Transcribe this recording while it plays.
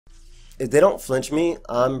if they don't flinch me,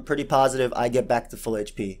 I'm pretty positive I get back to full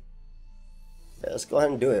HP. Yeah, let's go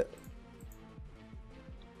ahead and do it.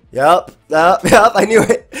 Yup, I knew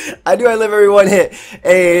it. I knew I live every one hit.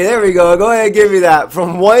 Hey, there we go. Go ahead and give me that.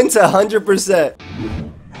 From 1 to 100%.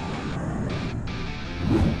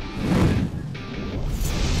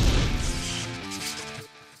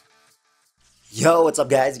 Yo, what's up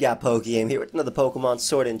guys? You got pokeaim here with another Pokemon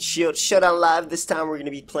Sword and Shield Showdown Live. This time we're going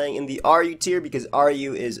to be playing in the RU tier because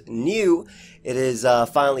RU is new. It is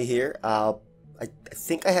finally here. I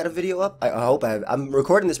think I had a video up. I hope I have. I'm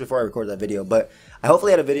recording this before I record that video, but I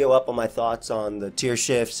hopefully had a video up on my thoughts on the tier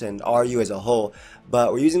shifts and RU as a whole.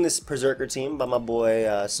 But we're using this Perrserker team by my boy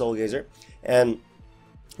Soulgazer, and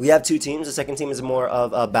we have two teams. The second team is more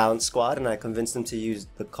of a balanced squad, and I convinced them to use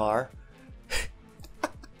the car.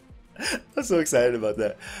 I'm so excited about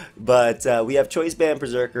that. But we have Choice Band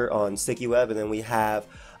Perrserker on Sticky Web, and then we have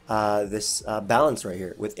this balance right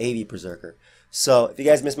here with AV Perrserker. So if you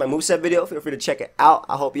guys missed my moveset video, feel free to check it out.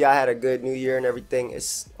 I hope y'all had a good new year and everything.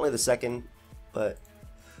 It's only the second, but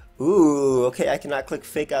ooh, okay, I cannot click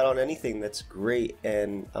fake out on anything. That's great,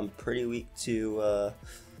 and I'm pretty weak to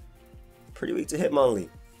Hitmonlee.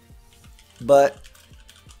 But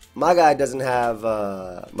my guy doesn't have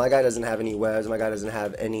any webs. My guy doesn't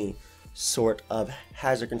have any sort of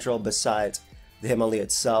hazard control besides the Hitmonlee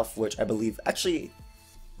itself, which I believe actually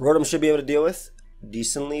Rotom should be able to deal with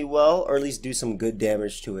decently well, or at least do some good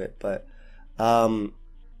damage to it. But only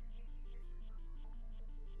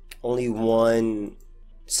one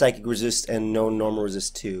psychic resist and no normal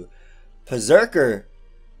resist too. Perrserker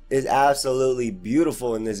is absolutely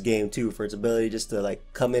beautiful in this game too, for its ability just to like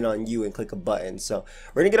come in on you and click a button. So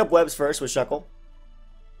we're gonna get up webs first with Shuckle.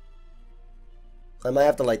 I might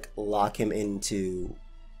have to like lock him into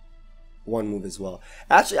one move as well.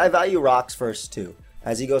 Actually, I value rocks first too,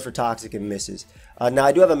 as he goes for toxic and misses. Now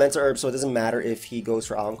I do have a mental herb, so it doesn't matter if he goes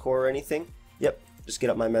for encore or anything. Yep, just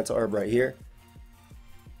get up my mental herb right here.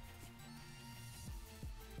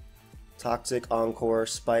 Toxic, encore,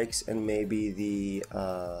 spikes, and maybe the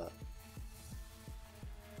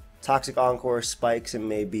toxic, encore, spikes, and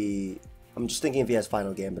maybe I'm just thinking if he has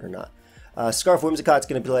final gambit or not. Scarf Whimsicott is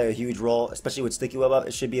going to play a huge role, especially with Sticky Web up.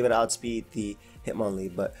 It should be able to outspeed the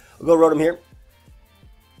Hitmonlee, but we'll go Rotom here.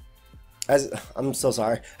 I'm so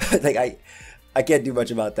sorry. Like I can't do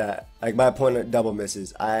much about that. Like my opponent double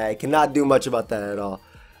misses. I cannot do much about that at all.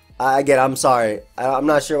 Again, I'm sorry. I'm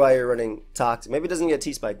not sure why you're running toxic. Maybe it doesn't get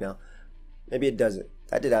T-Spike now. Maybe it doesn't.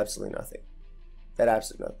 That did absolutely nothing. That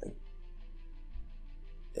absolutely nothing.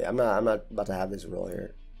 Yeah, I'm not about to have this roll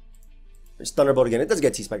here. It's Thunderbolt again. It does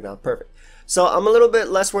get T-Spike now. Perfect. So I'm a little bit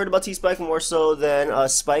less worried about T-Spike, more so than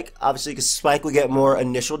Spike. Obviously, because Spike would get more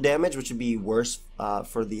initial damage, which would be worse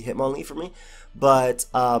for the Hitmonlee for me. But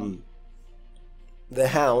the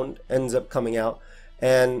Hound ends up coming out,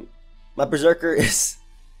 and my Perrserker is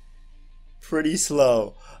pretty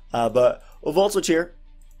slow. But we'll Volt Switch here.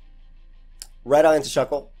 Right on into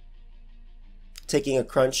Shuckle, taking a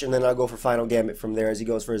crunch, and then I'll go for Final Gambit from there as he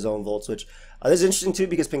goes for his own Volt Switch. This is interesting too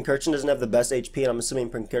because Perrserker doesn't have the best HP, and I'm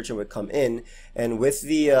assuming Perrserker would come in. And with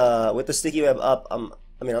the Sticky Web up, I'm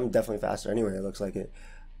definitely faster anyway. It looks like it.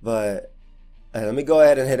 But let me go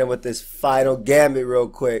ahead and hit him with this Final Gambit real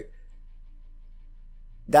quick.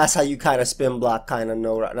 That's how you kind of spin block, kind of.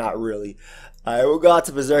 No, not really. All right, we'll go out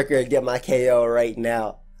to Perrserker and get my KO right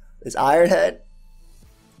now. This Iron Head.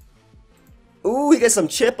 Ooh, he gets some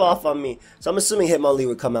chip off on me. So I'm assuming Hitmonlee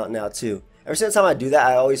would come out now too. Every single time I do that,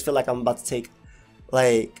 I always feel like I'm about to take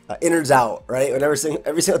like innards out, right? Every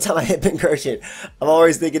single time I hit Perrserker, I'm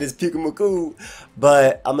always thinking it's Pukamuku.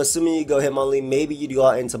 But I'm assuming you go Hitmonlee. Maybe you go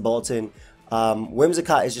out into Bolton.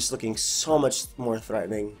 Whimsicott is just looking so much more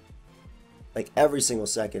threatening. Like every single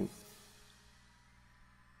second.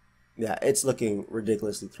 Yeah, it's looking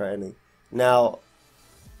ridiculously threatening. Now,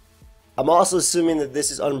 I'm also assuming that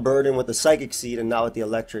this is unburdened with the Psychic Seed and not with the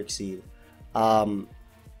Electric Seed. I'm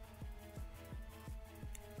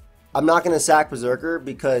not going to sack Perrserker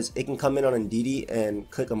because it can come in on Indeedee and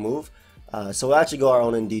click a move. So we'll actually go our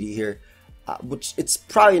own Indeedee here. Which it's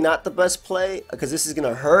probably not the best play because this is going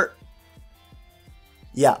to hurt.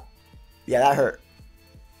 Yeah, that hurt.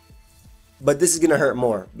 But this is going to hurt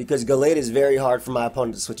more because Gallade is very hard for my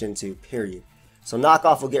opponent to switch into, period. So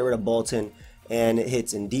Knockoff will get rid of Bolton, and it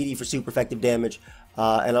hits Indeedee for super effective damage,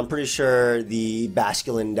 and I'm pretty sure the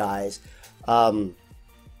Basculin dies.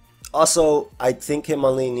 Also, I think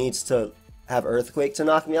Hitmonlee needs to have Earthquake to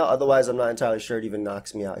knock me out, otherwise I'm not entirely sure it even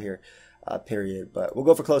knocks me out here, period. But we'll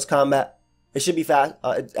go for close combat. It should be fast.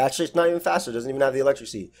 Actually, it's not even faster. It doesn't even have the Electric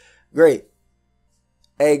Seed. Great.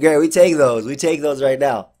 Hey, great. We take those. We take those right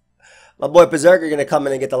now. My boy Perrserker gonna come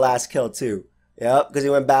in and get the last kill too. Yep, because he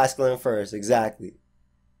went Basculin first. Exactly.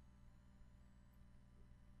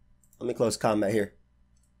 Let me close combat here.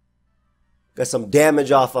 Got some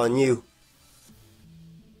damage off on you.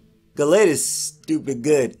 Gallade is stupid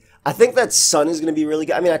good. I think that Sun is going to be really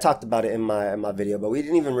good. I mean, I talked about it in my video, but we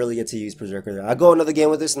didn't even really get to use Perrserker there. I'll go another game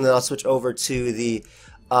with this, and then I'll switch over to the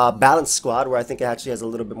Balance Squad, where I think it actually has a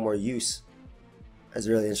little bit more use. That's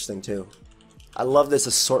really interesting, too. I love this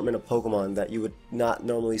assortment of Pokemon that you would not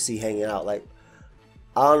normally see hanging out. Like,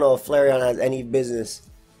 I don't know if Flareon has any business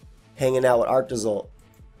hanging out with Arctozolt.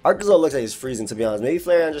 Arctozolt looks like he's freezing, to be honest. Maybe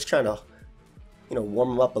Flareon just trying to, you know,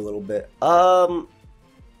 warm him up a little bit.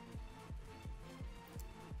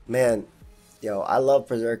 Man, yo, I love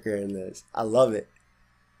Perrserker in this. I love it.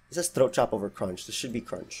 It says Throat Chop over Crunch. This should be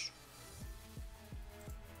Crunch.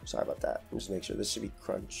 Sorry about that. Let me just make sure this should be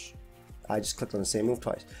Crunch. I just clicked on the same move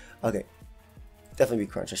twice. Okay. Definitely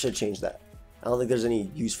be Crunch. I should change that. I don't think there's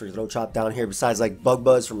any use for Throat Chop down here besides like Bug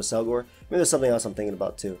Buzz from a Selgor. Maybe there's something else I'm thinking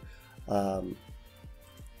about too.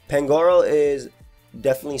 Pangoro is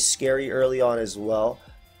definitely scary early on as well.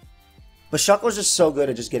 But Shuckle's just so good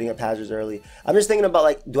at just getting up hazards early. I'm just thinking about,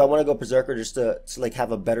 like, do I want to go Perrserker just to like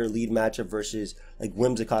have a better lead matchup versus like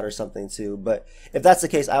Whimsicott or something too. But if that's the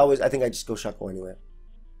case, I think I just go Shuckle anyway.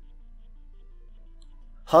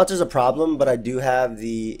 Haunter's a problem, but I do have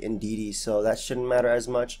the Indeedee, so that shouldn't matter as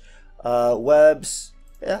much. Webs,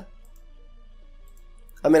 yeah.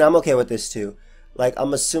 I mean, I'm okay with this too. Like,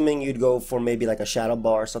 I'm assuming you'd go for maybe like a Shadow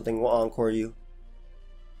Ball or something. We'll Encore you.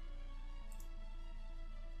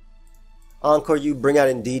 Encore you, bring out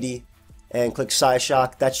Indeedee, and click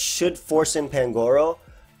Psyshock. That should force in Pangoro.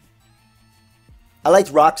 I liked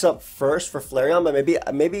Rocks Up first for Flareon,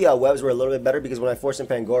 but maybe Webs were a little bit better because when I force in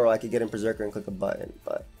Pangoro, I could get in Perrserker and click a button.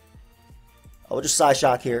 But I will just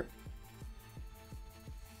Psyshock here.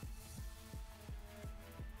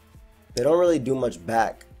 They don't really do much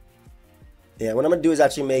back. Yeah, what I'm going to do is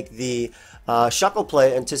actually make the Shuckle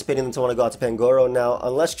play, anticipating them to want to go out to Pangoro. Now,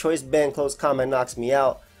 unless Choice Band Close Combat knocks me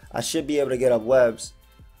out, I should be able to get up Webs.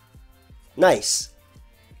 Nice.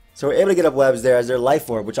 So we're able to get up Webs there as their Life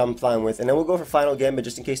Orb, which I'm fine with. And then we'll go for Final Gambit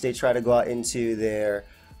just in case they try to go out into their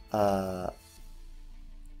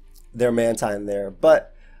Mantine there.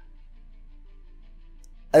 But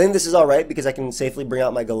I think this is alright because I can safely bring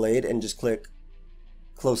out my Gallade and just click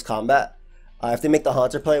Close Combat. If they make the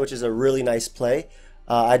Haunter play, which is a really nice play,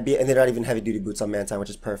 and they're not even Heavy Duty Boots on Mantine, which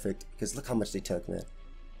is perfect because look how much they took, man.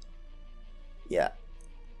 Yeah.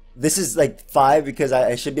 This is like 5 because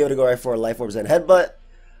I should be able to go right for Life Orbs and Headbutt.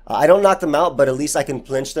 I don't knock them out, but at least I can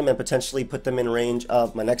flinch them and potentially put them in range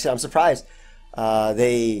of my next hit. I'm surprised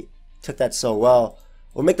they took that so well.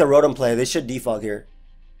 We'll make the Rotom play. They should defog here.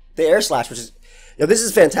 The Air Slash, which is... You know, this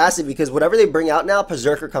is fantastic because whatever they bring out now,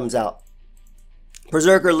 Perrserker comes out.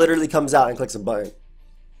 Perrserker literally comes out and clicks a button.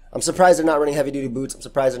 I'm surprised they're not running Heavy Duty Boots. I'm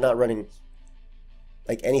surprised they're not running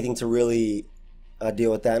like anything to really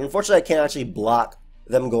deal with that. And unfortunately, I can't actually block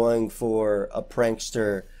them going for a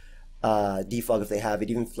Prankster defog if they have it.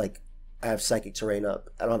 Even if, like, I have Psychic Terrain up.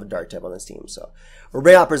 I don't have a Dark type on this team, so we're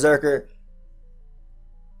bringing out Perrserker.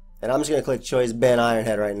 And I'm just going to click Choice Ban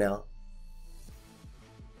Ironhead right now.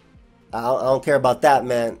 I don't care about that,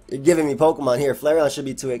 man. You're giving me Pokemon here. Flareon should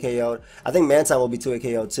be 2-hit KO'd. I think Mantine will be 2-hit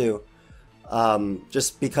KO'd too.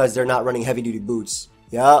 Just because they're not running Heavy Duty Boots.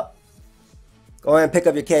 Yup. Go ahead and pick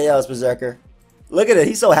up your KOs, Perrserker. Look at it.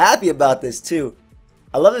 He's so happy about this too.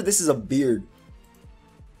 I love that this is a beard.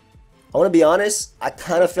 I want to be honest. I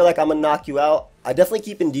kind of feel like I'm going to knock you out. I definitely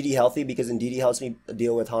keep Indeedee healthy because Indeedee helps me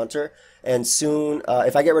deal with Haunter. And soon,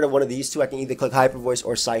 if I get rid of one of these two, I can either click Hyper Voice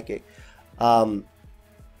or Psychic.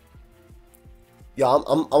 Yeah, I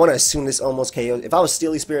want to assume this almost KO'd. If I was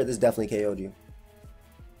Steely Spirit, this definitely KO'd you.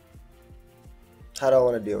 How do I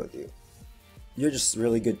want to deal with you? You're just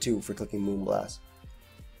really good too for clicking Moonblast.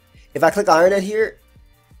 If I click Ironhead here,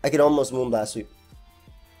 I can almost Moonblast Sweep.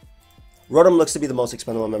 Rotom looks to be the most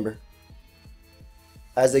expendable member.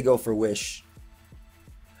 As they go for Wish.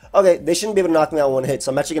 Okay, they shouldn't be able to knock me out one hit,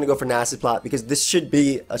 so I'm actually going to go for Nasty Plot because this should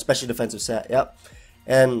be a specially defensive set. Yep.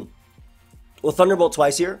 And we'll Thunderbolt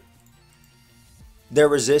twice here. Their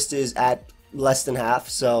resist is at less than half,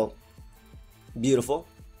 so beautiful.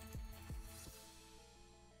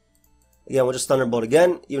 Again, we'll just Thunderbolt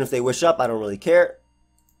again. Even if they Wish up, I don't really care.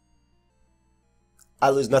 I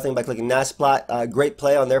lose nothing by clicking Nasty Plot. Great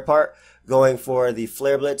play on their part, going for the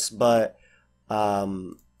Flare Blitz, but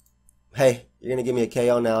hey, you're going to give me a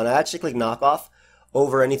KO now. And I actually click Knockoff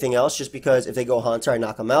over anything else just because if they go Haunter, I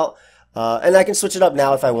knock them out. And I can switch it up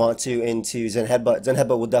now if I want to into Zen Headbutt. Zen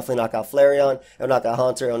Headbutt will definitely knock out Flareon. It'll knock out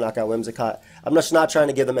Haunter. It'll knock out Whimsicott. I'm just not trying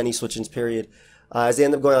to give them any switch-ins, period. As they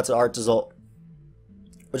end up going out to Art Result,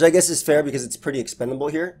 which I guess is fair because it's pretty expendable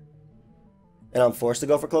here. And I'm forced to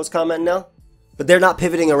go for Close Combat now. But they're not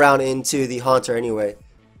pivoting around into the Haunter anyway.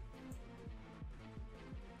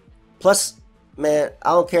 Plus, man, I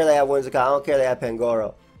don't care they have Whimsicott. I don't care they have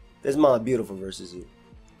Pangoro. This Mon beautiful versus you.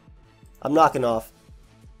 I'm knocking off.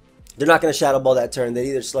 They're not going to Shadow Ball that turn. They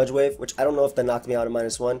either Sludge Wave, which I don't know if they knocked me out at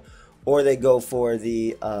 -1, or they go for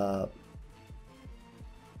the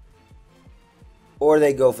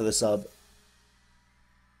sub.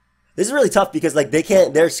 This is really tough because like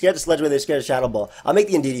they're scared to Sludge Wave, they're scared of Shadow Ball. I'll make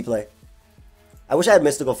the Indeedee play. I wish I had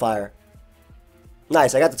Mystical Fire.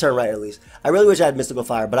 Nice, I got the turn right at least. I really wish I had Mystical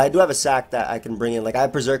Fire, but I do have a sack that I can bring in. Like I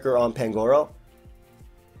have Perrserker on Pangoro.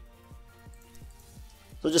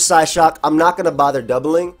 So just Psyshock. I'm not going to bother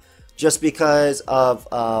doubling just because of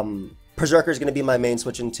Perrserker is going to be my main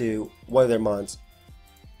switch into one of their mons.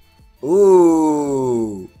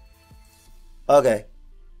 Ooh. Okay.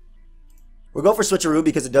 We'll go for Switcheroo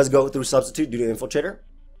because it does go through Substitute due to Infiltrator.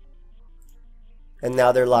 And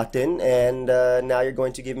now they're locked in, and now you're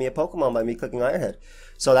going to give me a Pokemon by me clicking Ironhead.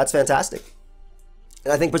 So that's fantastic.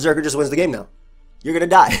 And I think Perrserker just wins the game now. You're going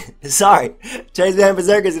to die. Sorry. Trace Band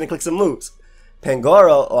Perrserker is going to click some moves.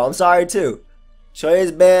 Pangoro, oh, I'm sorry too.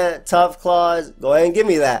 Trace Band, Tough Claws, go ahead and give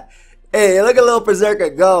me that. Hey, look at little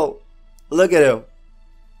Perrserker go. Look at him.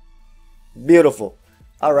 Beautiful.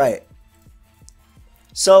 All right.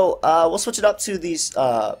 So we'll switch it up to these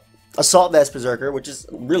Assault Vest Perrserker, which is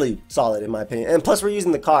really solid in my opinion. And plus, we're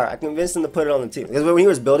using the car. I convinced him to put it on the team because when he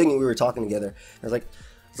was building it, we were talking together. I was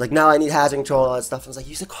like, now I need hazard control and all that stuff. I was like,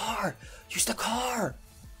 use the car, use the car.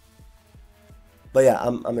 But yeah,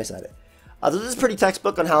 I'm excited. This is pretty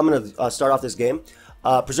textbook on how I'm going to start off this game.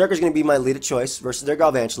 Perrserker is going to be my lead of choice versus their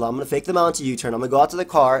Galvantula. I'm going to fake them out into U-turn. I'm going to go out to the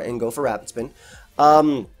car and go for Rapid Spin.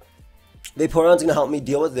 Vaporeon's going to help me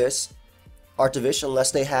deal with this. Artivish,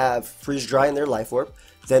 unless they have Freeze Dry in their Life Orb,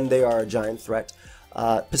 then they are a giant threat.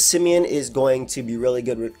 Passimian is going to be really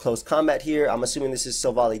good with Close Combat here. I'm assuming this is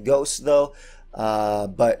Silvally Ghost though.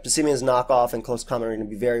 But Passimian's knockoff and Close Combat are going to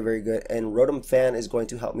be very, very good. And Rotom Fan is going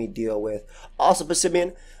to help me deal with also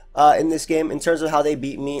Passimian in this game. In terms of how they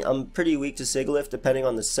beat me, I'm pretty weak to Sigilyph depending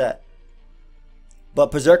on the set.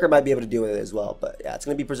 But Perrserker might be able to deal with it as well. But yeah, it's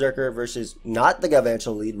going to be Perrserker versus not the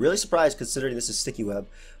Galvantula lead. Really surprised considering this is Sticky Web.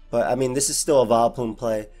 But I mean, this is still a Vileplume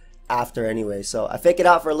play after anyway. So I fake it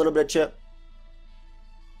out for a little bit of chip.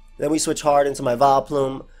 Then we switch hard into my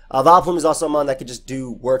Vileplume. Vileplume is also a mon that could just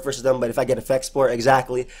do work versus them, but if I get Effect Sport,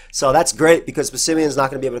 exactly. So that's great because Passimian is not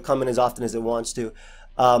going to be able to come in as often as it wants to.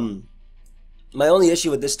 My only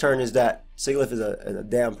issue with this turn is that Sigilyph is a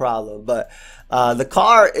damn problem, but the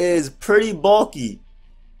car is pretty bulky.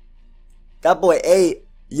 That boy ate.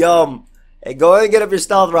 Yum. Hey, go ahead and get up your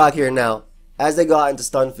Stealth Rock here now as they go out into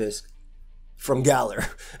Stunfisk from Galar.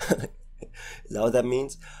 Is that what that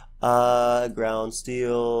means? Ground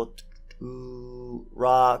Steel,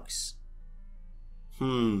 Rocks.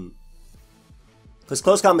 Because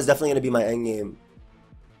Close Combat is definitely going to be my end game.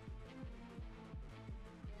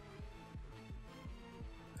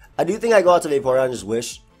 I do think I go out to Vaporeon and just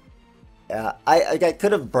wish. Yeah, I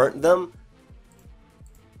could have burnt them.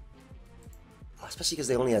 Especially because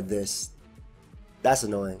they only had this. That's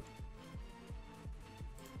annoying.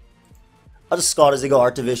 I'll just Scald as they go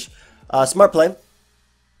Artivish. Smart play.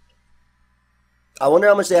 I wonder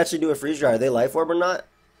how much they actually do with Freeze Dry. Are they Life Orb or not?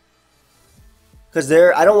 Because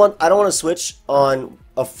I don't want to switch on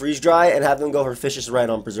a Freeze Dry and have them go for Vicious Red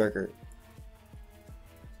on Perrserker.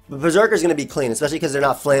 But Perrserker is going to be clean, especially because they're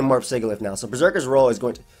not Flame Morph Sigilyph now. So Perrserker's role is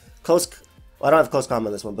going to close. Well, I don't have Close Combat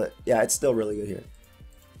on this one, but yeah, it's still really good here.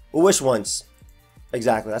 We'll wish once.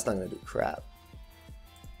 Exactly. That's not going to do crap.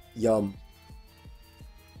 Yum.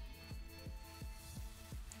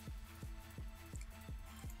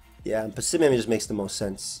 Yeah, and Passimian just makes the most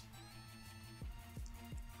sense.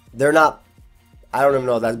 They're not. I don't even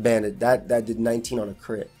know if that's banded. That did 19 on a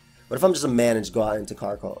crit. What if I'm just a man and just go out into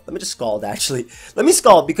Carco? Let me just Scald, actually. Let me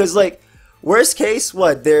Scald, because, like, worst case,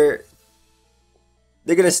 what? They're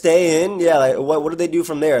going to stay in? Yeah, like, what do they do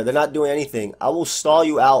from there? They're not doing anything. I will stall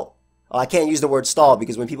you out. Oh, I can't use the word stall,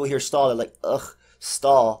 because when people hear stall, they're like, ugh,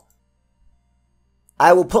 stall.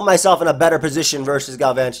 I will put myself in a better position versus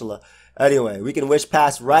Galvantula. Anyway, we can Wish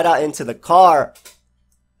Pass right out into the car.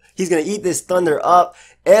 He's going to eat this Thunder up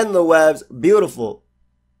and the webs. Beautiful.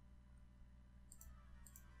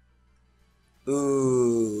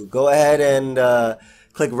 Ooh, go ahead and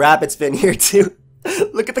click Rapid Spin here too.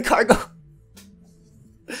 Look at the car go.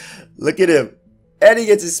 Look at him. And he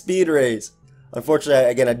gets his speed raise. Unfortunately,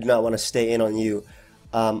 again, I do not want to stay in on you.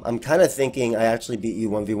 I'm kind of thinking I actually beat you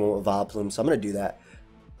 1v1 with Vileplume, so I'm going to do that.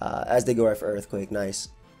 As they go right for Earthquake. Nice.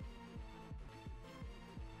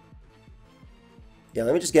 Yeah,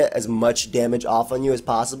 let me just get as much damage off on you as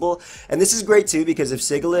possible. And this is great too, because if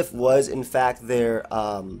Sigilyph was in fact their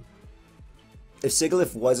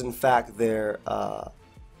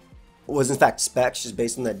specs just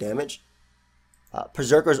based on that damage,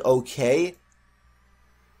 Perrserker's okay.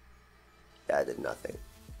 Yeah, I did nothing.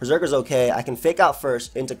 Perrserker's okay. I can fake out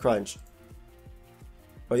first into Crunch.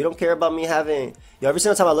 Bro, you don't care about me having... Yo, every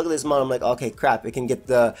single time I look at this mon, I'm like, okay, crap. It can get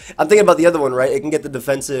the... I'm thinking about the other one, right? It can get the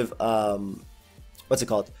defensive... what's it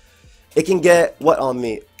called? It can get what on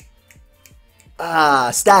me?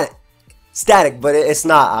 Static. Static, but it's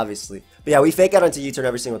not, obviously. But yeah, we fake out onto U-turn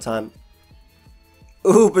every single time.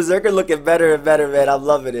 Ooh, Perrserker looking better and better, man. I'm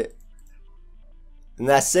loving it. And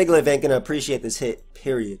that Sigilyph ain't gonna appreciate this hit,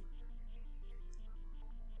 period.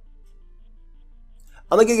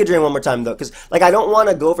 I'm gonna Giga Drain one more time though, because like I don't want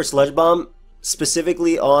to go for Sludge Bomb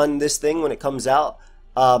specifically on this thing when it comes out.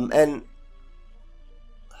 And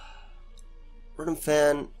Rhythm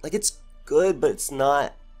Fan, like it's good, but it's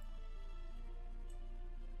not.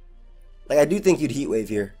 Like I do think you'd Heat Wave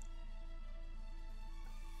here.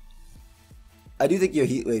 I do think you're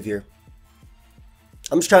Heat Wave here.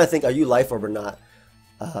 I'm just trying to think, are you Life Orb or not?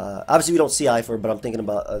 Obviously we don't see Life Orb, but I'm thinking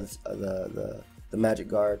about the Magic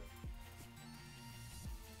Guard.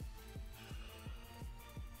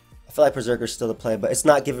 I feel like Perrserker's still the play, but it's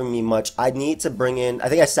not giving me much. I need to bring in... I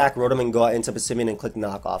think I sack Rotom and go out into Passimian and click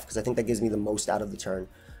Knockoff, because I think that gives me the most out of the turn.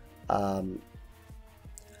 Especially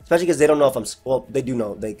because they don't know if I'm... Well, they do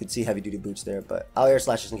know. They could see Heavy Duty Boots there, but I'll Air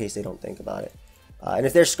Slash just in case they don't think about it. And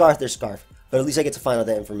if they're Scarf, they're Scarf. But at least I get to find out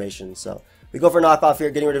that information, so... We go for Knockoff here.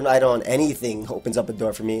 Getting rid of an item on anything opens up a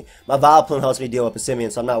door for me. My Vileplume helps me deal with Passimian,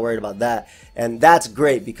 so I'm not worried about that. And that's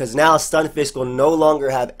great, because now Stunfisk will no longer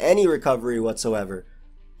have any recovery whatsoever.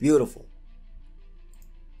 Beautiful.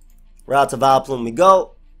 We're out to Vileplume we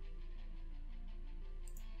go.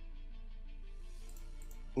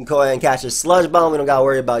 And go ahead and catch a Sludge Bomb. We don't gotta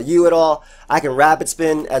worry about you at all. I can Rapid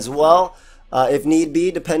Spin as well, if need be,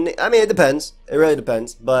 depending. I mean, it depends. It really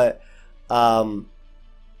depends. But my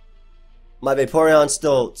Vaporeon's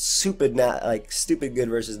still stupid good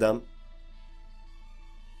versus them.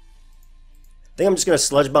 I think I'm just gonna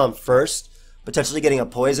Sludge Bomb first, potentially getting a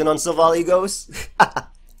poison on Silvally Ghost.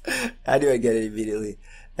 I knew I'd get it immediately.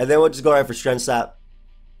 And then we'll just go right for Strength Sap.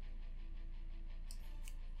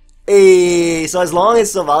 Hey, so as long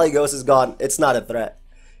as Silvally Ghost is gone, it's not a threat.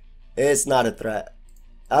 It's not a threat.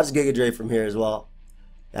 I'll just Giga Drain from here as well.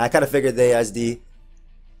 I kind of figured they SD.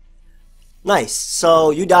 Nice. So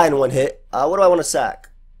you die in one hit. What do I want to sack?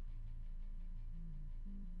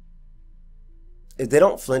 If they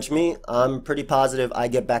don't flinch me, I'm pretty positive I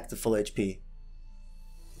get back to full HP.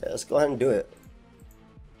 Yeah, let's go ahead and do it.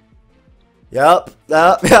 Yup,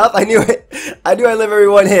 I knew it. I knew I live every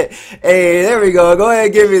one hit. Hey, there we go. Go ahead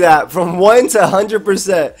and give me that. From 1 to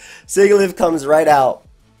 100%. Sigilyph comes right out.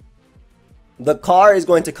 The car is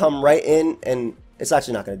going to come right in, and it's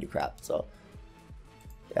actually not going to do crap. So,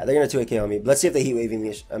 yeah, they're going to 2-KO me. But let's see if they Heat Wave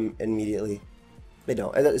me immediately. They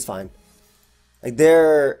don't. It's fine. Like,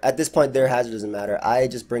 at this point, their hazard doesn't matter. I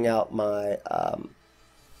just bring out my...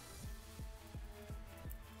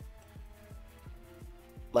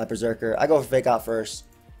 my Perrserker. I go for Fake Out first.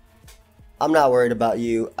 I'm not worried about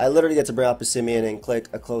you. I literally get to bring out Passimian and click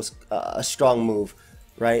a strong move,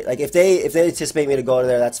 right? Like if they anticipate me to go to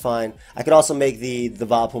there, that's fine. I could also make the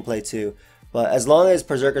Vileplume play too, but as long as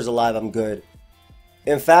Perrserker's alive, I'm good.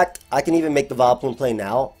 In fact, I can even make the Vileplume play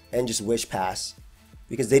now and just Wish Pass,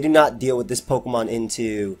 because they do not deal with this Pokemon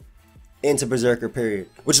into Perrserker, period.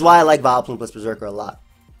 Which is why I like Vileplume plus Perrserker a lot.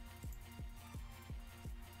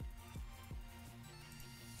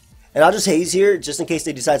 And I'll just Haze here, just in case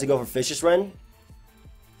they decide to go for Vicious Ren.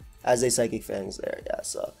 As they Psychic Fangs there, yeah,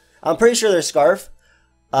 so. I'm pretty sure they're Scarf.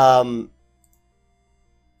 I'm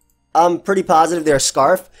pretty positive they're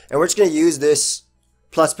Scarf. And we're just going to use this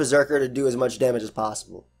plus Perrserker to do as much damage as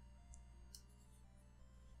possible.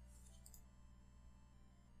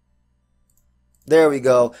 There we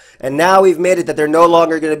go. And now we've made it that they're no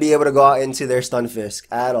longer going to be able to go out into their Stunfisk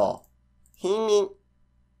at all.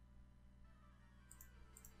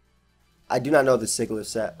 I do not know the Sigilyph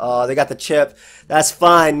set. Oh, they got the chip. That's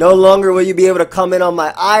fine. No longer will you be able to come in on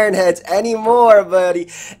my Iron Heads anymore, buddy.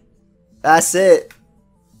 That's it.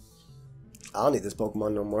 I don't need this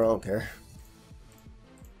Pokemon no more. I don't care.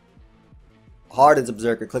 Hardens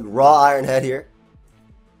Berserker. Click Raw Iron Head here.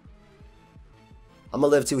 I'm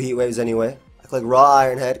going to live 2 Heat Waves anyway. I click Raw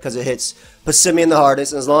Iron Head because it hits Passimian the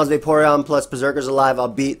hardest, and as long as Vaporeon plus Perrserker's alive, I'll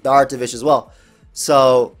beat the Artifish as well.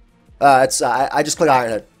 So I just click Iron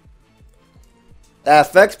Head. That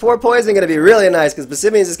affects Poor Poison going to be really nice because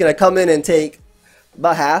Passimian is just going to come in and take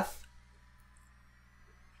about half.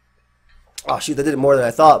 Oh shoot, that did more than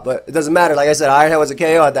I thought, but it doesn't matter. Like I said, Iron Head was a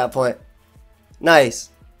KO at that point. Nice.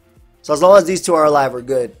 So as long as these two are alive, we're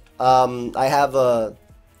good. I have a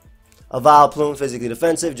Vileplume physically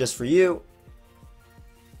defensive just for you.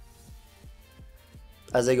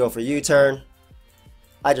 As they go for U-turn,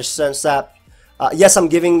 I just Sense Sap. Yes, I'm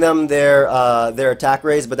giving them their attack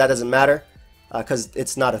raise, but that doesn't matter because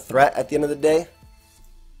it's not a threat at the end of the day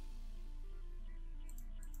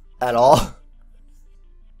at all.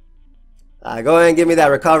 Go ahead and give me that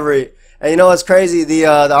recovery. And you know what's crazy? The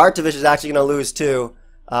Artifish is actually going to lose too.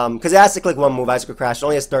 Because it has to click one move, Icicle Crash. It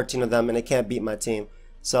only has 13 of them, and it can't beat my team.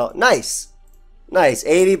 So, nice. Nice.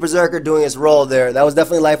 80 Perrserker doing his role there. That was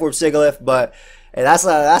definitely Life Orb Sigilyph, but hey, that's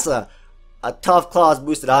a tough Claws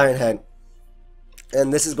boosted Iron Head.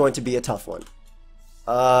 And this is going to be a tough one.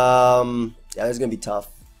 Yeah, this is going to be tough.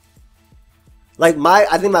 Like,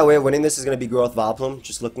 I think my way of winning this is going to be Growth Vileplume,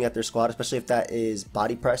 just looking at their squad, especially if that is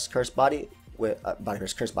Body Press, Curse Body. With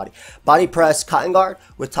Body Press, Cotton Guard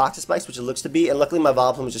with Toxic Spikes, which it looks to be, and luckily my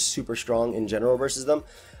Vileplume is just super strong in general versus them.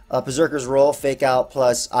 Perrserker's roll, Fake Out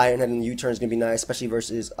plus Iron Head and U-turn is gonna be nice, especially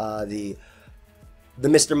versus the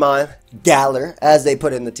Mr. Mime Galler, as they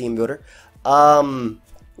put it in the team builder.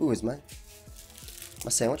 Ooh, is my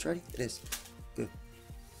sandwich ready? It is. Good.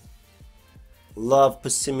 Love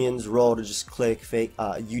Passimian's roll to just click Fake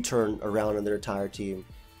U-turn around in their entire team,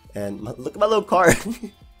 and look at my little card.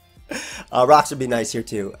 Rocks would be nice here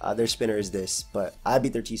too. Their spinner is this, but I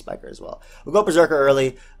beat their T-Spiker as well. We'll go Perrserker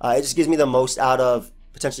early. It just gives me the most out of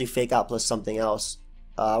potentially Fake Out plus something else.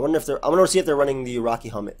 I wonder if they're. I want to see if they're running the Rocky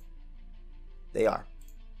Helmet. They are.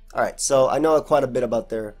 All right, so I know quite a bit about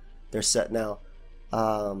their set now.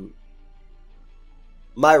 My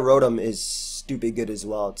Rotom is stupid good as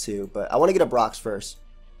well too, but I want to get up Rocks first.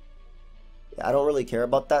 Yeah, I don't really care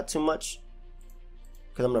about that too much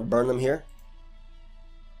because I'm gonna burn them here.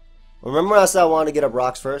 Remember I said I wanted to get up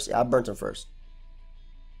Rocks first? Yeah, I burnt them first.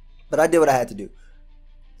 But I did what I had to do.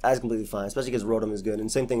 That's completely fine, especially because Rotom is good.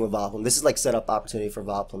 And same thing with Vileplume. This is like setup opportunity for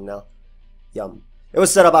Vileplume now. Yum. It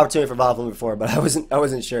was setup opportunity for Vileplume before, but I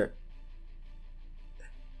wasn't sure.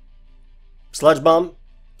 Sludge Bomb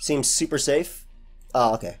seems super safe.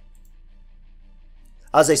 Oh, okay.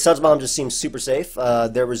 I would say Sludge Bomb just seems super safe.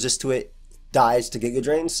 Their resist to it dies to Giga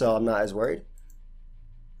Drain, so I'm not as worried.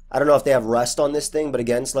 I don't know if they have rest on this thing, but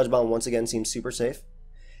again, Sludge Bomb once again seems super safe.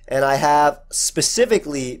 And I have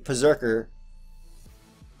specifically Perrserker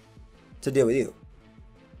to deal with you.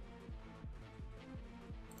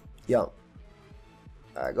 Yo.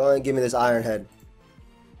 Alright, go ahead and give me this Iron Head.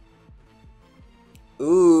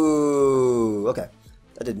 Ooh, okay.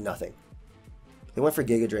 That did nothing. They went for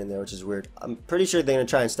Giga Drain there, which is weird. I'm pretty sure they're going to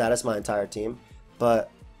try and status my entire team,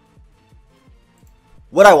 but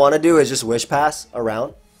what I want to do is just Wish Pass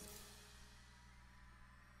around.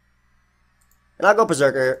 And I'll go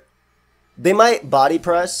Perrserker. They might Body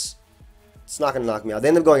Press. It's not going to knock me out. They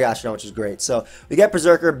end up going Astronaut, which is great. So we get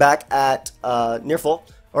Perrserker back at near full.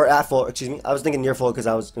 Or at full, excuse me. I was thinking near full because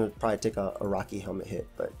I was going to probably take a Rocky Helmet hit,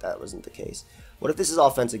 but that wasn't the case. What if this is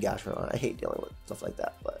offensive Gastrodon? I hate dealing with stuff like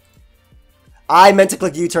that, but I meant to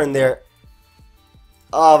click U-turn there.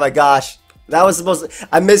 Oh my gosh. That was supposed to...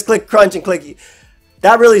 I misclicked Crunch and click...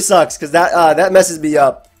 That really sucks because that messes me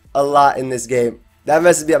up a lot in this game. That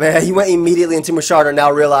messes me up. He went immediately into Mashardar now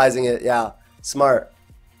realizing it. Yeah, smart.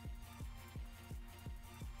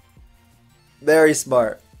 Very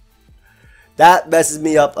smart. That messes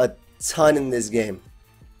me up a ton in this game.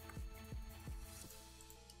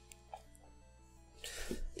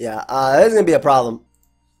 Yeah, this is going to be a problem.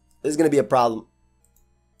 This is going to be a problem.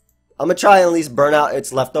 I'm going to try and at least burn out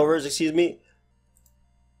its leftovers, excuse me.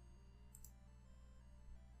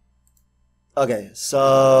 Okay,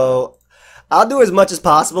 so I'll do as much as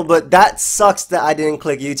possible, but that sucks that I didn't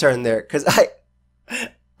click U-turn there, because I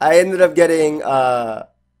ended up getting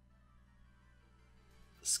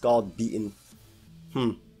Scald beaten.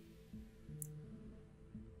 Can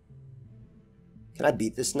I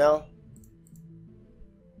beat this now?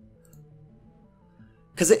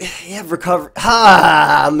 Because they have recovered.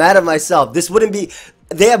 Ha! I'm mad at myself. This wouldn't be...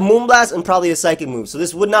 They have Moonblast and probably a Psychic move, so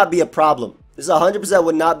this would not be a problem. This 100%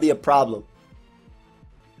 would not be a problem.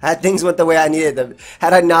 Had things went the way I needed them.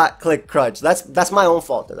 Had I not clicked Crunch. That's my own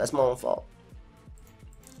fault, though. That's my own fault.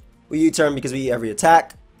 We U-turn because we eat every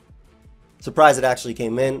attack. Surprised it actually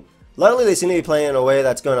came in. Luckily, they seem to be playing in a way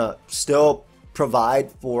that's going to still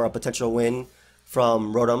provide for a potential win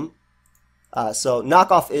from Rotom. So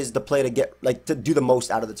knockoff is the play to get, like, to do the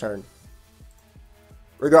most out of the turn,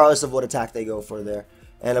 regardless of what attack they go for there.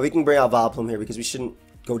 And we can bring out Vileplume here because we shouldn't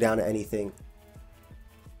go down to anything.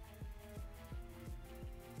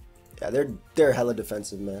 Yeah, they're hella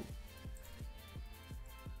defensive, man.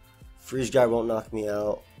 Freeze Dry won't knock me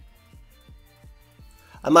out.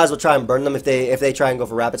 I might as well try and burn them if they try and go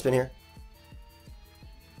for Rapid Spin here.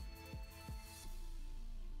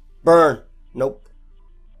 Burn. Nope.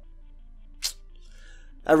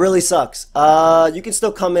 That really sucks. You can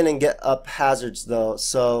still come in and get up hazards though,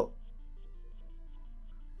 so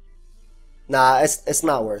nah, it's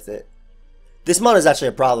not worth it. This mon is actually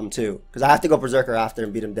a problem too, because I have to go Perrserker after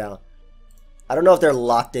and beat him down. I don't know if they're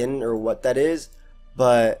locked in or what that is,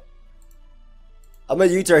 but I'm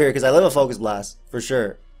gonna U-turn here because I live a Focus Blast for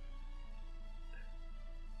sure.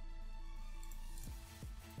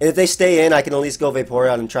 And if they stay in, I can at least go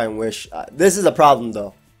Vaporeon and try and Wish. This is a problem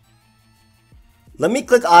though. Let me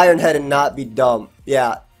click Iron Head and not be dumb.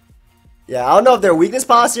 Yeah. Yeah, I don't know if they're Weakness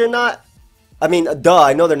Policy or not. I mean, duh,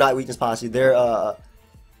 I know they're not Weakness Policy. They're,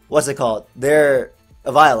 what's it called? They're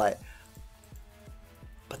a Violite.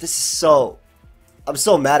 But this is so... I'm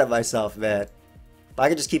so mad at myself, man. If I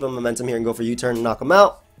could just keep a momentum here and go for U-turn and knock them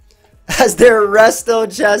out. As their Resto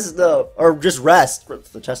Chesto. Or just rest. The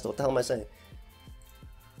Chesto, what the hell am I saying?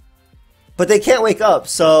 But they can't wake up,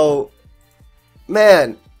 so...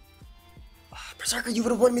 Man... Perrserker, you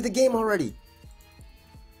would have won me the game already.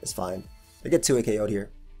 It's fine. I get 2 KO'd here.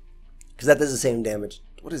 Because that does the same damage.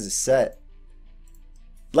 What is this set?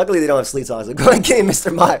 Luckily they don't have Sleet Songs. So go ahead and game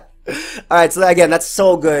Mr. Mime. Alright, so again, that's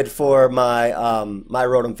so good for my my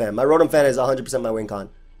Rotom fan. My Rotom fan is 100% my win con.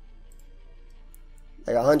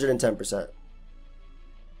 Like 110%.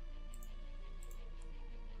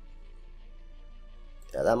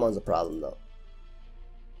 Yeah, that one's a problem though.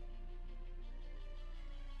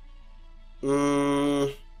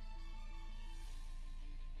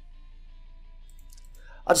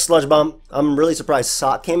 I'll just Sludge Bomb. I'm really surprised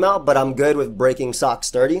Sock came out, but I'm good with breaking Sock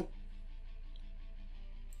Sturdy.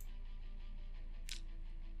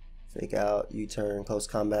 Fake out, U-turn, close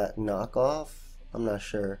combat, knock off. I'm not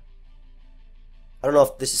sure. I don't know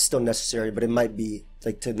if this is still necessary, but it might be,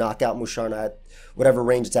 like, to knock out Musharna at whatever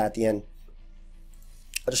range it's at the end.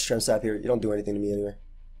 I'll just Strength Sap here. You don't do anything to me anyway.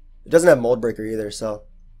 It doesn't have Mold Breaker either, so.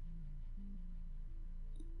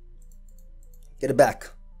 Get it back.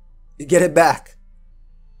 You get it back.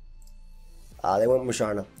 They went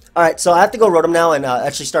Musharna. Alright, so I have to go Rotom now and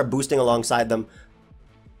actually start boosting alongside them.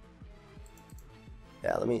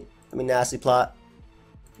 Yeah, let me nasty plot.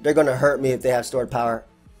 They're gonna hurt me if they have stored power.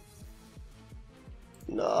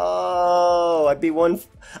 No, I'd be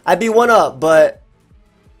one up, but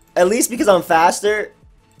at least because I'm faster,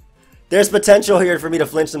 there's potential here for me to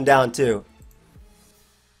flinch them down too.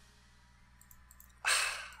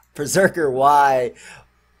 Perrserker, why?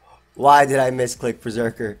 Why did I misclick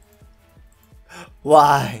Perrserker?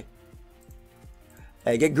 Why?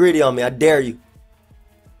 Hey, get greedy on me, I dare you.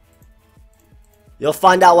 You'll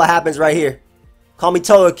find out what happens right here. Call me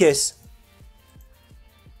Togekiss.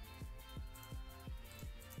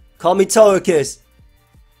 Call me Togekiss.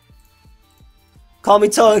 Call me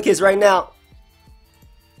Togekiss right now.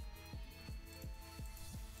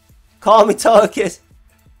 Call me Togekiss.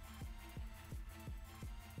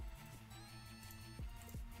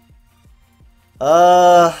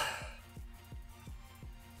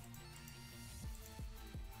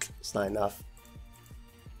 It's not enough.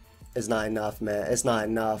 It's not enough, man. It's not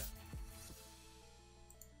enough.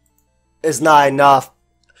 It's not enough.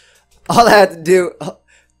 All I had to do...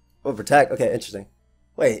 Oh, protect. Okay, interesting.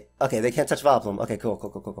 Wait. Okay, they can't touch Vileplume. Okay,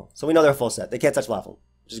 cool. So we know they're full set. They can't touch Vileplume,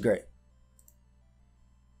 which is great.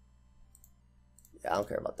 Yeah, I don't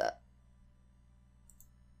care about that.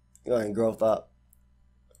 Go ahead and growth up.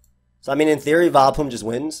 So, I mean, in theory, Vileplume just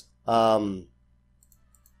wins. I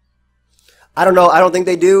don't know. I don't think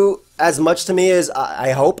they do as much to me as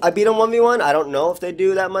I hope I beat them 1v1. I don't know if they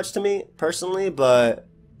do that much to me, personally, but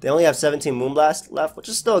they only have 17 Moonblast left, which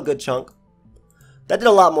is still a good chunk. That did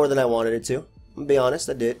a lot more than I wanted it to. I'm gonna be honest,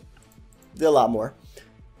 I did. Did a lot more.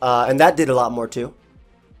 And that did a lot more, too.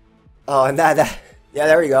 Oh, and that yeah,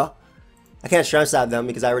 there we go. I can't Strength Stab them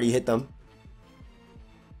because I already hit them.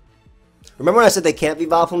 Remember when I said they can't be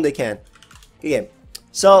Vileplume? They can. Good game.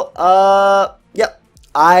 So, yep.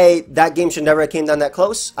 That game should never have came down that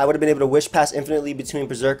close. I would have been able to Wish Pass infinitely between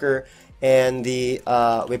Perrserker and the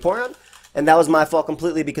Vaporeon. And that was my fault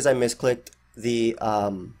completely because I misclicked the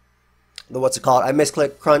what's it called? I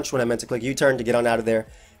misclicked Crunch when I meant to click U-turn to get on out of there.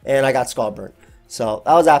 And I got Scald Burn. So,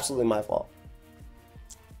 that was absolutely my fault.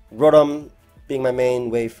 Rotom being my main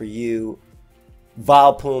way for you.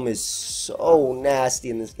 Vileplume is so nasty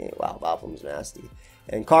in this game. Wow, Vileplume's nasty.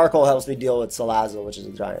 And Carkol helps me deal with Salazzle, which is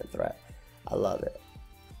a giant threat. I love it.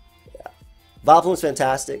 Yeah. Vileplume's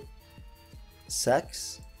fantastic.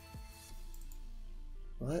 Sex?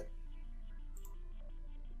 What?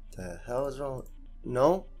 The hell is wrong?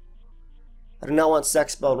 No? I do not want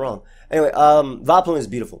sex spelled wrong. Anyway, Vileplume is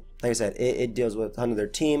beautiful. Like I said, it deals with 100 of their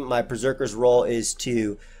team. My Perrserker's role is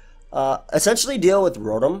to essentially deal with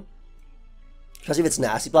Rotom. Because if it's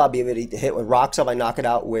nasty, I'll be able to hit with Rocks up. I knock it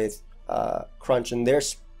out with Crunch. And their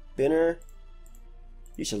Spinner,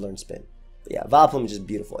 you should learn Spin. But yeah, Vileplume is just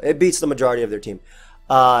beautiful. It beats the majority of their team.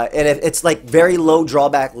 And if it's like very low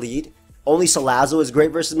drawback lead, only Salazzle is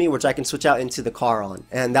great versus me, which I can switch out into the car on.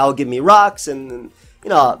 And that will give me Rocks, and you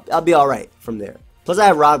know, I'll be alright from there. Plus I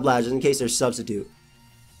have Rock Blast in case there's Substitute.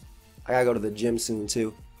 I gotta go to the gym soon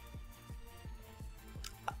too.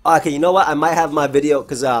 Okay, you know what? I might have my video,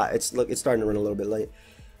 because it's starting to run a little bit late.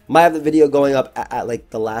 Might have the video going up at like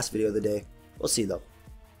the last video of the day. We'll see though.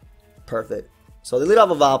 Perfect. So they lead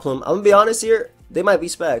off a Vileplume. I'm gonna be honest here, they might be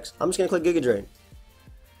specs. I'm just gonna click Giga Drain.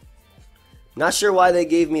 Not sure why they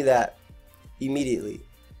gave me that immediately.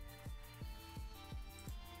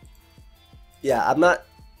 Yeah, I'm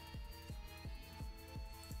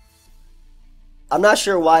not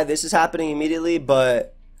sure why this is happening immediately,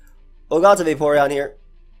 but we'll go out to Vaporeon here.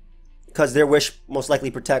 Because their Wish most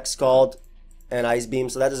likely protects Scald and Ice Beam,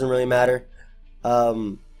 so that doesn't really matter.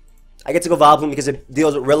 I get to go Vileplume because it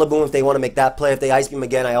deals with Rillaboom if they want to make that play. If they Ice Beam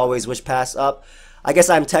again, I always Wish Pass up. I guess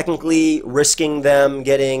I'm technically risking them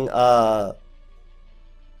getting a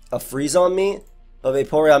freeze on me, but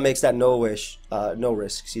Vaporeon makes that no risk,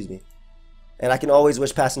 excuse me. And I can always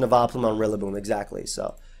Wish Pass into Vileplume on Rillaboom, exactly,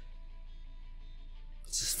 so.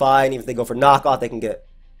 It's just fine, even if they go for knockoff, they can get,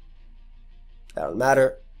 that don't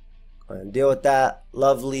matter. And deal with that.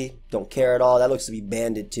 Lovely. Don't care at all. That looks to be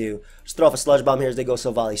banded too. Just throw off a Sludge Bomb here as they go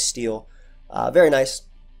Silvally Steel. Very nice.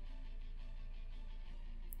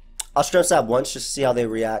 I'll Strength Stab once just to see how they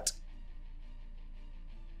react.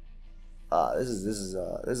 This is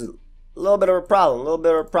a little bit of a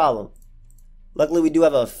problem. Luckily we do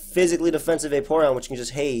have a physically defensive Vaporeon which can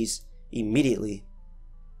just haze immediately.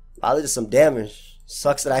 Wow, they did some damage.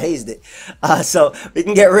 Sucks that I hazed it. So we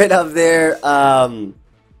can get rid of their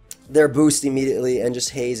boost immediately and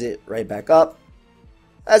just haze it right back up.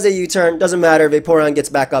 As a U-turn, doesn't matter, Vaporeon gets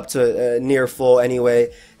back up to near full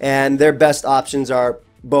anyway, and their best options are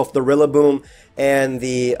both the Rillaboom and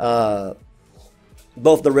the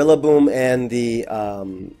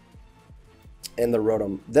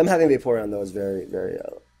Rotom. Them having Vaporeon though is very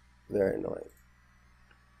annoying.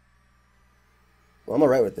 Well, I'm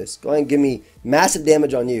alright with this. Go ahead and give me massive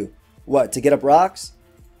damage on you. What, to get up rocks?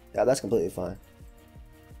 Yeah, that's completely fine.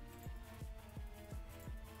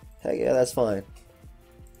 Heck yeah, that's fine.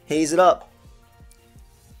 Haze it up.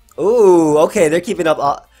 Ooh, okay, they're keeping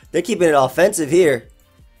it offensive here.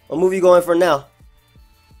 What move are you going for now?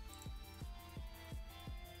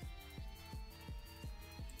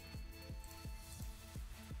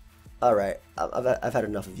 Alright, I've had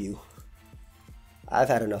enough of you. I've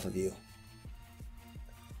had enough of you.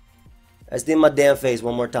 Let's do my damn face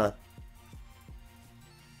one more time.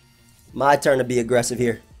 My turn to be aggressive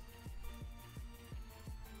here.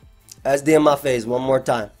 SD in my face one more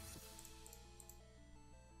time.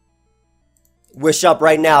 Wish up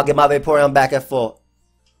right now. Get my Vaporeon back at full.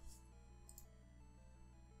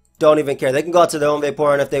 Don't even care. They can go out to their own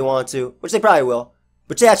Vaporeon if they want to. Which they probably will.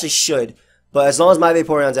 Which they actually should. But as long as my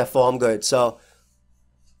Vaporeon's at full, I'm good. So.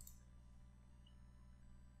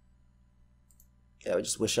 Yeah, we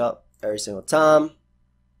just wish up every single time.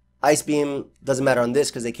 Ice Beam doesn't matter on this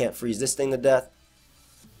because they can't freeze this thing to death.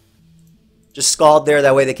 Just Scald there,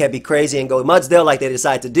 that way they can't be crazy and go Mudsdale like they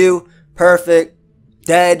decide to do. Perfect.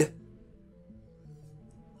 Dead.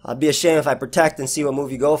 I'd be ashamed if I protect and see what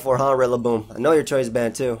move you go for, huh, Rillaboom? I know your choice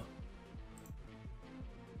band too.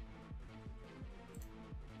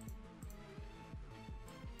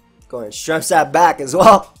 Go ahead and Strength Sap back as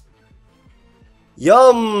well.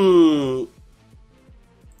 Yum!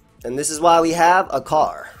 And this is why we have a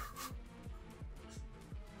car.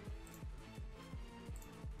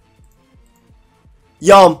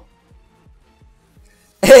 Yum.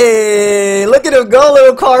 Hey, look at him go,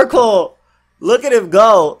 little Carkol. Look at him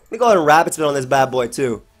go. Let me go ahead and Rapid Spin on this bad boy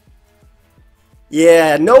too.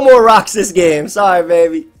 Yeah, no more rocks this game. Sorry,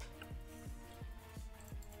 baby.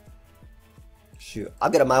 Shoot,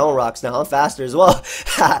 I'm getting my own rocks now. I'm faster as well.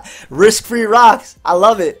 Risk-free rocks. I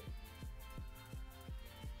love it.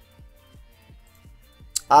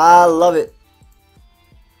 I love it.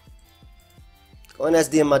 Go and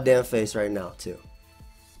SD in my damn face right now too.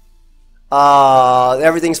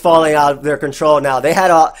 Everything's falling out of their control now. They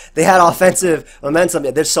had offensive momentum.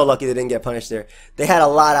 They're so lucky they didn't get punished there. They had a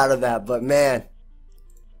lot out of that, but man.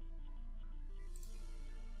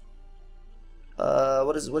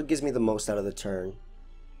 What gives me the most out of the turn?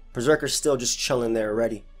 Perrserker's still just chilling there,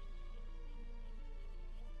 ready.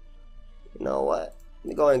 You know what? Let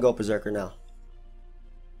me go ahead and go Perrserker now.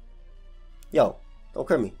 Yo, don't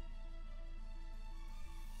crit me.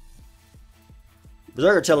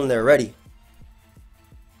 Perrserker chilling there, ready.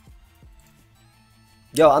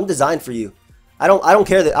 Yo, I'm designed for you. I don't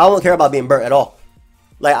care about being burnt at all.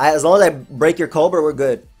 Like as long as I break your Cobra, we're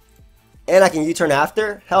good. And I can U-turn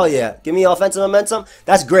after? Hell yeah. Give me offensive momentum.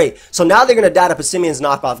 That's great. So now they're gonna die to Passimian's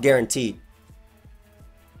knockoff guaranteed.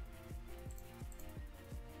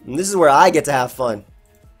 And this is where I get to have fun.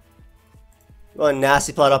 Go and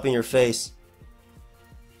nasty plot up in your face.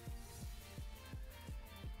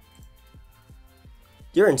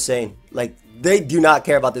 You're insane. Like, they do not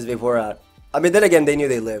care about this Vaporeon. I mean, then again, they knew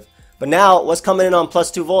they lived. But now, what's coming in on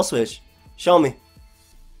 +2 Volt Switch? Show me.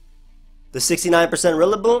 The 69%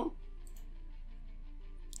 Rillaboom?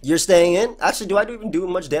 You're staying in? Actually, do I even do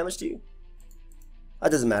much damage to you? That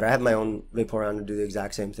doesn't matter. I have my own Vaporeon to do the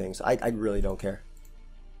exact same thing, so I really don't care.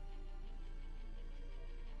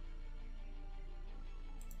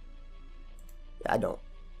 I don't.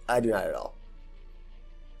 I do not at all.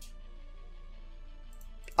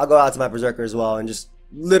 I'll go out to my Perrserker as well and just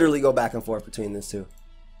literally go back and forth between these two.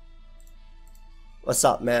 What's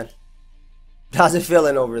up, man? How's it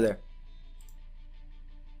feeling over there?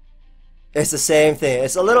 It's the same thing.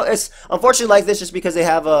 It's unfortunately like this just because they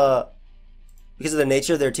have because of the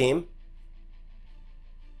nature of their team.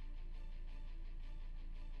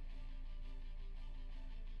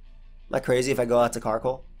 Am I crazy if I go out to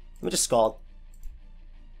Carkol? Let me just Scald.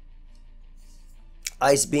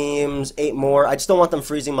 Ice Beams, 8 more. I just don't want them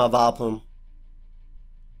freezing my Vileplume.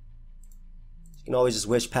 You can always just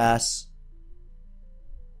Wish Pass.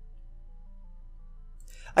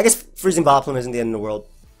 I guess freezing Vileplume isn't the end of the world.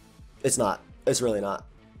 It's not. It's really not.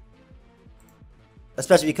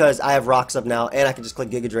 Especially because I have Rocks up now, and I can just click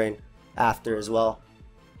Giga Drain after as well.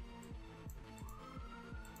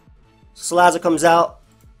 Salazzle comes out.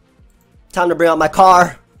 Time to bring out my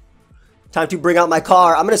car. Time to bring out my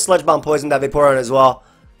car. I'm going to Sludge Bomb poison that Vaporeon as well.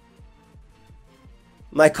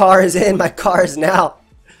 My car is in. My car is now.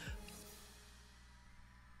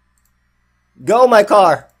 Go, my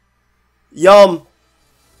car. Yum.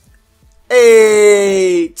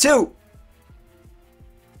 Hey, 2.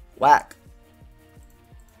 Whack.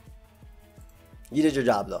 You did your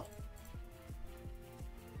job, though.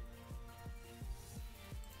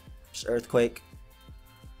 Just Earthquake.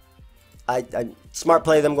 I smart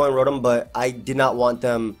play them going Rotom, but I did not want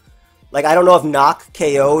them. Like, I don't know if Knock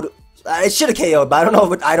KO'd. It should have KO'd, but I don't know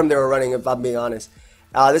what item they were running, if I'm being honest.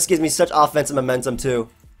 This gives me such offensive momentum, too.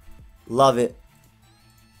 Love it.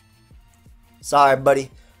 Sorry,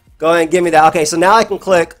 buddy. Go ahead and give me that. Okay, so now I can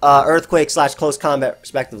click Earthquake / Close Combat,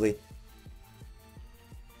 respectively.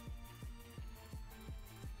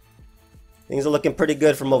 Things are looking pretty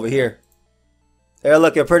good from over here. They're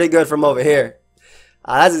looking pretty good from over here.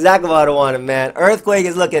 That's exactly what I wanted, man. Earthquake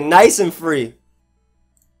is looking nice and free.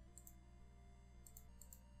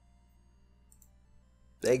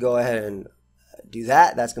 They go ahead and do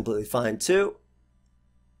that. That's completely fine, too.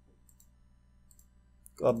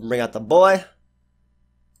 Go up and bring out the boy.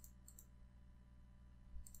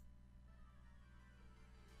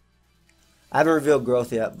 I haven't revealed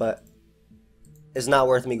growth yet, but it's not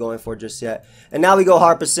worth me going for just yet. And now we go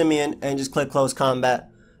hard Passimian and just click Close Combat.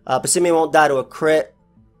 Passimian won't die to a crit.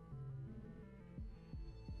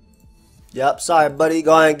 Yep, sorry, buddy.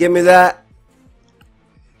 Go ahead and give me that.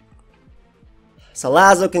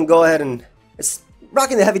 Salazzle can go ahead and... It's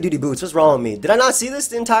rocking the heavy-duty boots. What's wrong with me? Did I not see this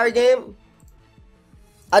the entire game?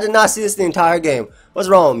 I did not see this the entire game. What's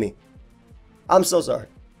wrong with me? I'm so sorry.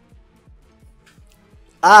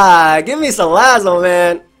 Give me Salazzle,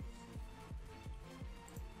 man.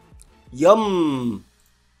 Yum.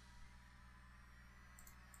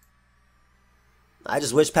 I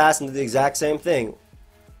just Wish Pass into the exact same thing.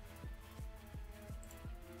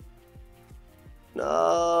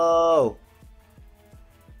 No.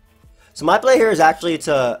 So my play here is actually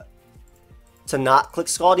to not click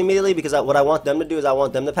Scald immediately, because what I want them to do is I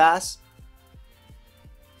want them to pass.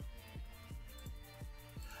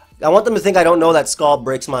 I want them to think I don't know that Scald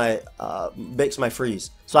breaks my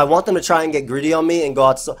freeze. So I want them to try and get greedy on me and go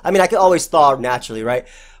out. I mean, I can always thaw naturally, right?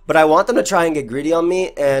 But I want them to try and get greedy on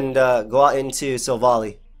me and go out into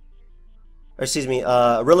Silvally. Or excuse me,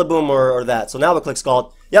 Rillaboom or that. So now we'll click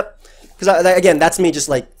Scald. Yep. Because again, that's me just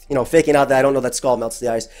like you know, faking out that I don't know that Scald melts the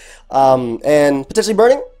ice. And potentially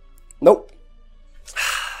burning? Nope.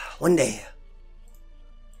 One day.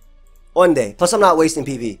 One day. Plus I'm not wasting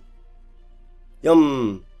PV.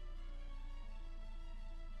 Yum.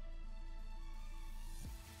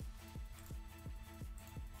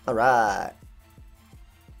 Alright.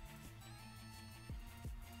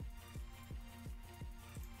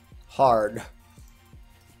 Hard.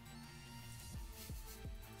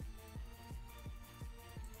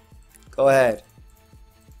 Go ahead.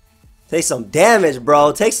 Take some damage,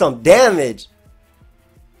 bro. Take some damage.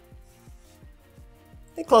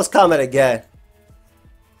 Think close combat again.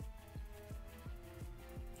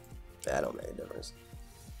 That don't make a difference.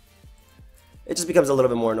 It just becomes a little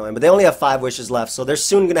bit more annoying. But they only have 5 wishes left, so they're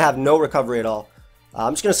soon going to have no recovery at all.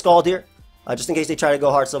 I'm just going to Scald here, just in case they try to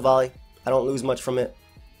go hard Steel Volley. I don't lose much from it.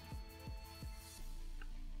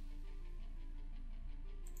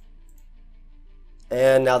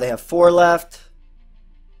 And now they have 4 left.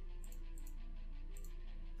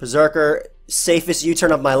 Perrserker, safest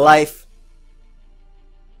U-turn of my life.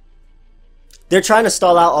 They're trying to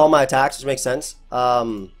stall out all my attacks, which makes sense.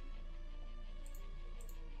 Because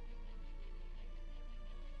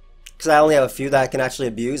I only have a few that I can actually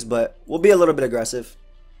abuse, but we'll be a little bit aggressive.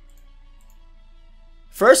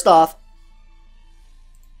 First off,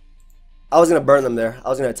 I was going to burn them there. I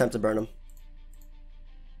was going to attempt to burn them.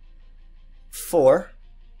 4.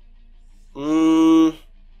 I'm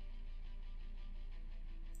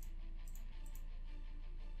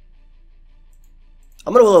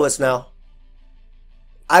going to Will-O-Wisp now.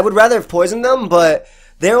 I would rather have poisoned them, but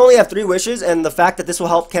they only have 3 wishes, and the fact that this will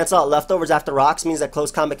help cancel out leftovers after rocks means that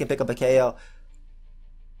close combat can pick up a KO.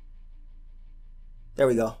 There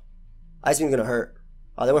we go. Ice Beam's going to hurt.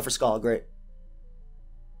 Oh, they went for Scald. Great.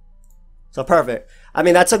 So perfect. I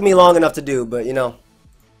mean, that took me long enough to do, but you know.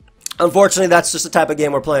 Unfortunately, that's just the type of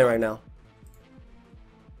game we're playing right now.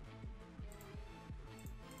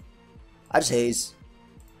 I just haze.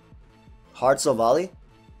 Hard Steel Volley?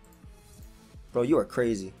 Bro, you are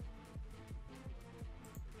crazy.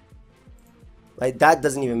 Like, that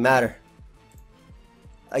doesn't even matter.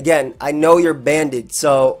 Again, I know you're banded,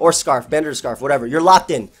 so... Or Scarf. Banded or Scarf, whatever. You're locked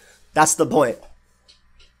in. That's the point.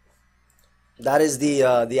 That is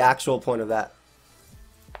the actual point of that.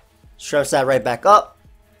 Shrimps that right back up.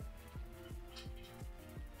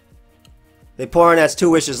 Vaporeon has 2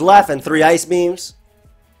 wishes left and 3 Ice Beams.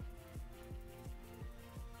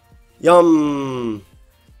 Yum.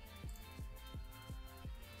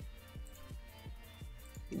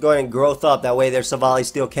 Go ahead and growth up. That way their Savali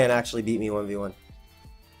still can't actually beat me 1v1.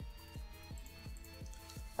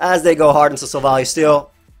 As they go hard into Savali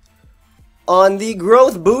still. On the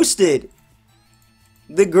growth boosted.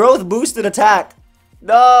 The growth boosted attack.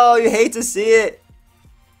 No, you hate to see it.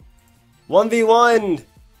 1v1.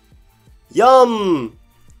 Yum.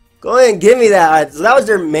 Go ahead and give me that. Alright, so that was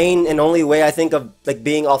their main and only way I think of like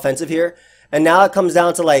being offensive here. And now it comes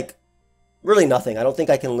down to like really nothing. I don't think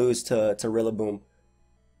I can lose to Rillaboom.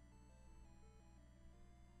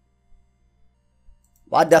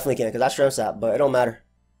 Well, I definitely can because I Shrimp Sap, but it don't matter.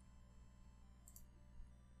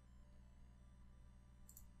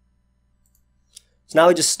 So now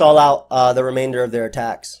we just stall out the remainder of their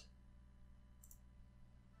attacks.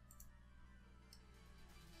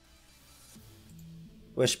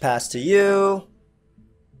 Wish pass to you.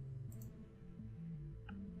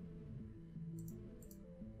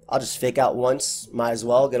 I'll just fake out once. Might as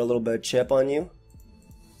well get a little bit of chip on you.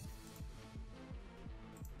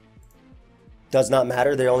 Does not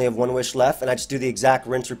matter. They only have 1 wish left. And I just do the exact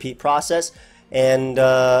rinse repeat process. And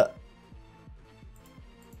unless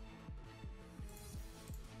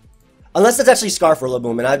it's actually Scarf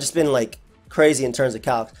Rillaboom. And I've just been like crazy in terms of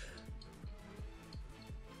calcs.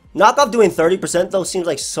 Knockoff doing 30% though seems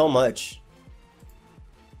like so much.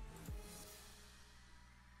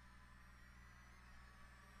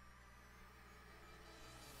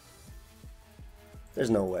 There's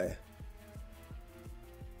no way.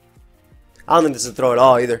 I don't think this is a throw at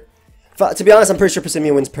all either. To be honest, I'm pretty sure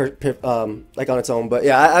Persimmon wins like on its own. But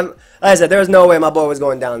yeah, like I said, there was no way my boy was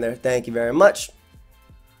going down there. Thank you very much.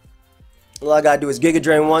 All I gotta do is Giga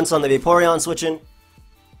Drain once on the Vaporeon switching.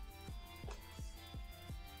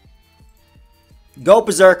 Go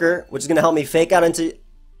Perrserker, which is going to help me fake out into...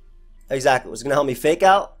 Exactly, which is going to help me fake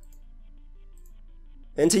out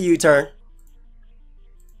into U-turn.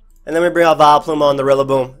 And then we bring out Vileplume on the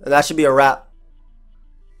Rillaboom. And that should be a wrap.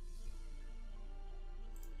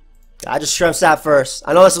 I just Shrimp Sap first.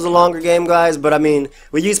 I know this was a longer game, guys, but I mean,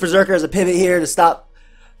 we used Perrserker as a pivot here to stop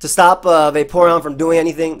Vaporeon from doing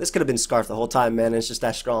anything. This could have been Scarf the whole time, man. And it's just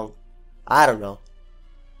that strong. I don't know.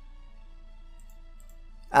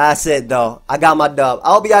 That's it, though. I got my dub.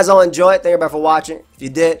 I hope you guys all enjoyed. Thank you everybody for watching. If you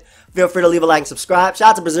did, feel free to leave a like and subscribe.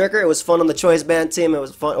 Shout out to Perrserker. It was fun on the choice band team. It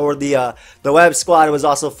was fun, or the web squad. It was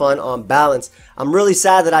also fun on balance. I'm really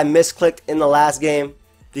sad that I misclicked in the last game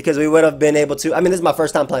because we would have been able to. I mean, this is my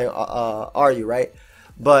first time playing RU, right?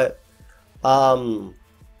 But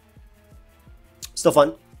still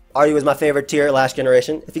fun. RU was my favorite tier last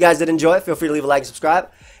generation. If you guys did enjoy it, feel free to leave a like and subscribe.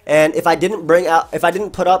 And if I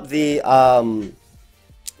didn't put up the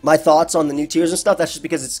my thoughts on the new tiers and stuff, that's just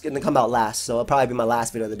because it's gonna come out last. So it'll probably be my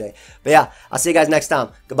last video of the day. But yeah, I'll see you guys next time.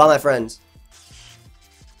 Goodbye, my friends.